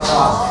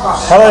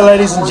Hello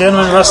ladies and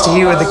gentlemen, Rusty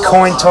here with the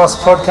Coin Toss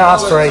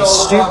podcast for a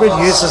stupid,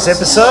 useless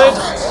episode.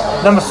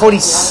 Number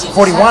 41,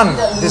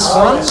 this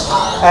one.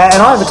 And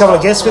I have a couple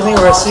of guests with me.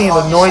 We're sitting in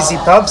a noisy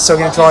pub, so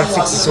we're going to try and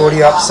fix this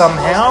audio up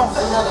somehow.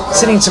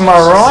 Sitting to my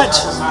right,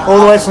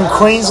 all the way from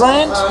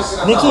Queensland,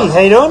 Nikki,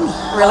 how you doing?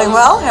 Really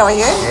well, how are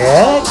you?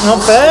 Yeah, not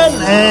bad.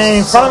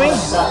 And in front of me,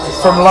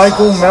 from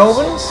local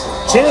Melbourne,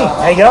 Timmy,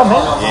 how you going,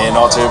 man? Yeah,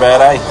 not too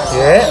bad, eh?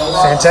 Yeah,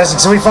 fantastic.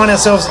 So we find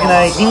ourselves in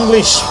a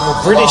English or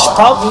British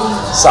pub.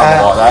 Something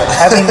like that.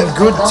 Having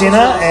good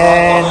dinner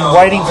and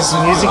waiting for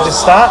some music to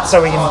start so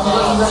we can,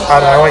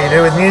 I don't know what you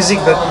do with music,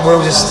 but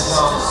we'll just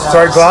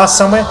throw glass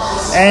somewhere.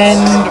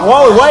 And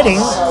while we're waiting,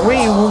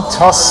 we will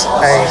toss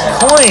a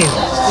coin.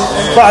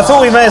 But I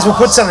thought we may as well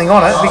put something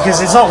on it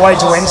because it's not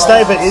Wager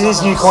Wednesday, but it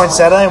is New Coin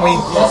Saturday and we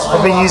have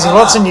been using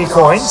lots of new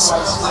coins.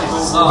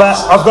 But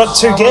I've got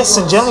two guests,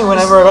 and generally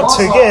whenever I've got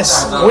two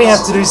guests, we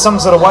have to do some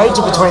sort of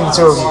wager between the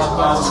two of you.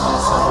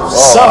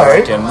 I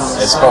reckon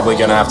it's probably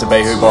going to have to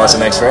be who buys the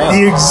next round.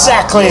 You're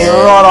exactly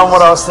right on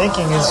what I was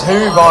thinking, is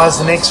who buys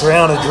the next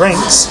round of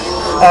drinks,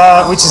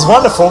 which is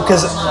wonderful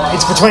because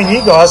it's between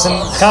you guys and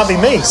can't be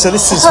me. So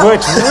this has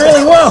worked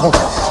really well.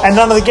 And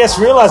none of the guests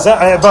realise that.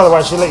 By the way,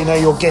 I should let you know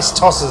your guest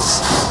tossers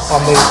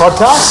on the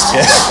podcast,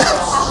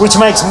 which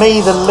makes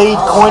me the lead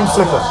coin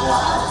flipper.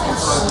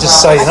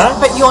 Just so you know.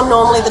 But you're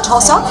normally the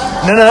tosser?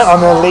 No,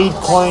 I'm a lead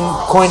coin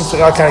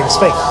flipper. I can't even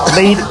speak.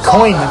 Lead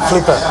coin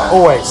flipper,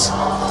 always.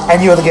 And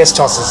you're the guest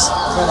tossers.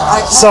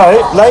 Okay. So,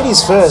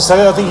 ladies first.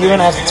 I think you're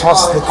going to have to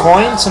toss the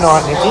coin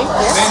tonight, Nikki.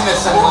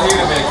 Yes.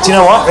 Do you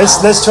know what?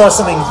 Let's try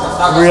something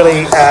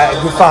really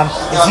good fun.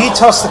 If you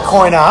toss the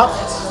coin up,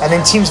 and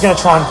then Tim's going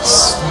to try and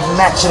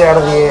snatch it out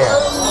of the air.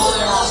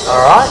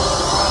 All right?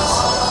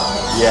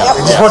 Yeah.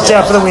 Just watch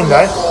out for the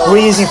window.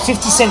 We're using a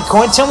 50-cent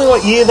coin. Tell me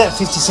what year that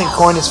 50-cent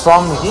coin is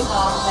from, Nikki.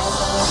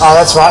 Oh,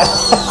 that's right.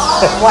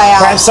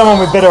 Wow. Perhaps someone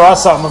with better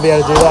eyesight might be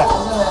able to do that.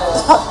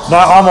 No,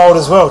 I'm old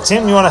as well.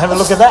 Tim, you want to have a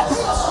look at that?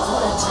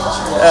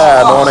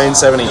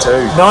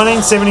 1972.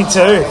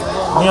 1972.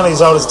 Nearly as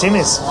old as Tim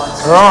is.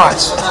 Right.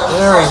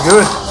 Very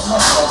good.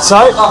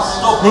 So,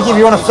 Nikki, if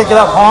you want to flick it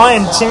up high,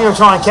 and Tim will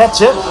try and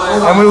catch it,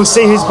 and we will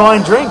see who's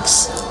buying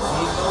drinks.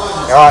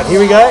 All right, here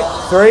we go.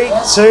 3,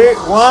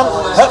 2, 1.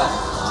 Hup.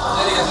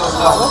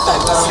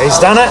 He's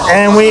done it,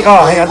 and hang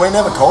on. We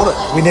never called it.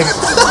 We never.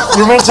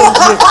 You're meant to.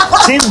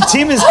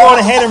 Tim has gone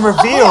ahead and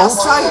revealed.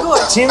 So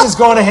good. Tim has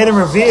gone ahead and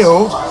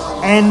revealed,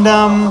 and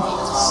I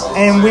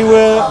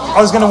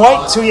was going to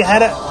wait till you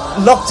had it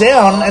locked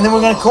down, and then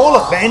we're going to call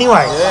it. But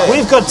anyway,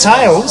 we've got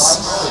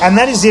tails, and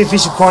that is the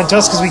official coin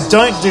toss because we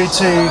don't do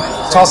two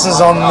tosses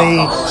on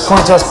the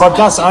coin toss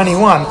podcast, only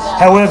one.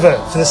 However,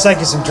 for the sake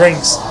of some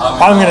drinks,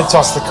 I'm going to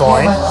toss the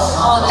coin,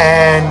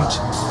 and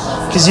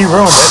because you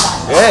ruined it.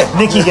 Yeah.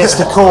 Nikki gets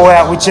to call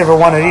out whichever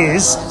one it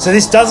is. So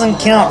this doesn't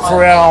count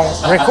for our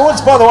records,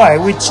 by the way,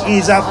 which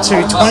is up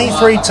to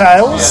 23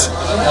 tails,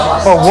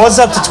 or was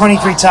up to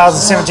 23 tails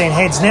and 17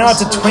 heads, now up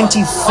to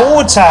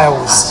 24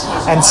 tails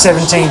and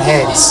 17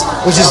 heads,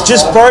 which has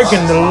just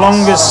broken the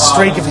longest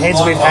streak of heads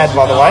we've had,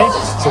 by the way.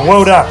 So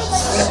well done.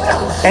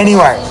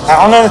 Anyway,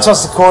 I'm going to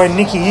toss the coin.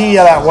 Nikki, you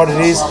yell out what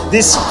it is.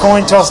 This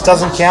coin toss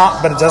doesn't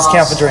count, but it does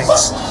count for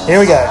drinks. Here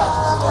we go.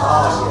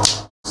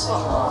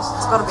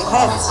 Got to be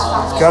heads.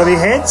 Got to be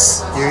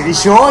heads? You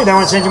sure? You don't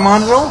want to change your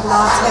mind at all?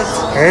 No, it's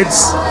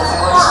heads.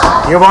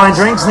 Heads. You're buying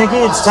drinks, Nikki?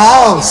 It's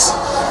tails.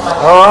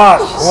 All right.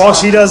 While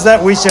she does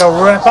that, we shall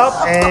wrap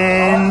up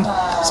and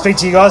speak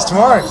to you guys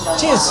tomorrow.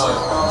 Cheers.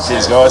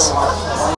 Cheers, guys.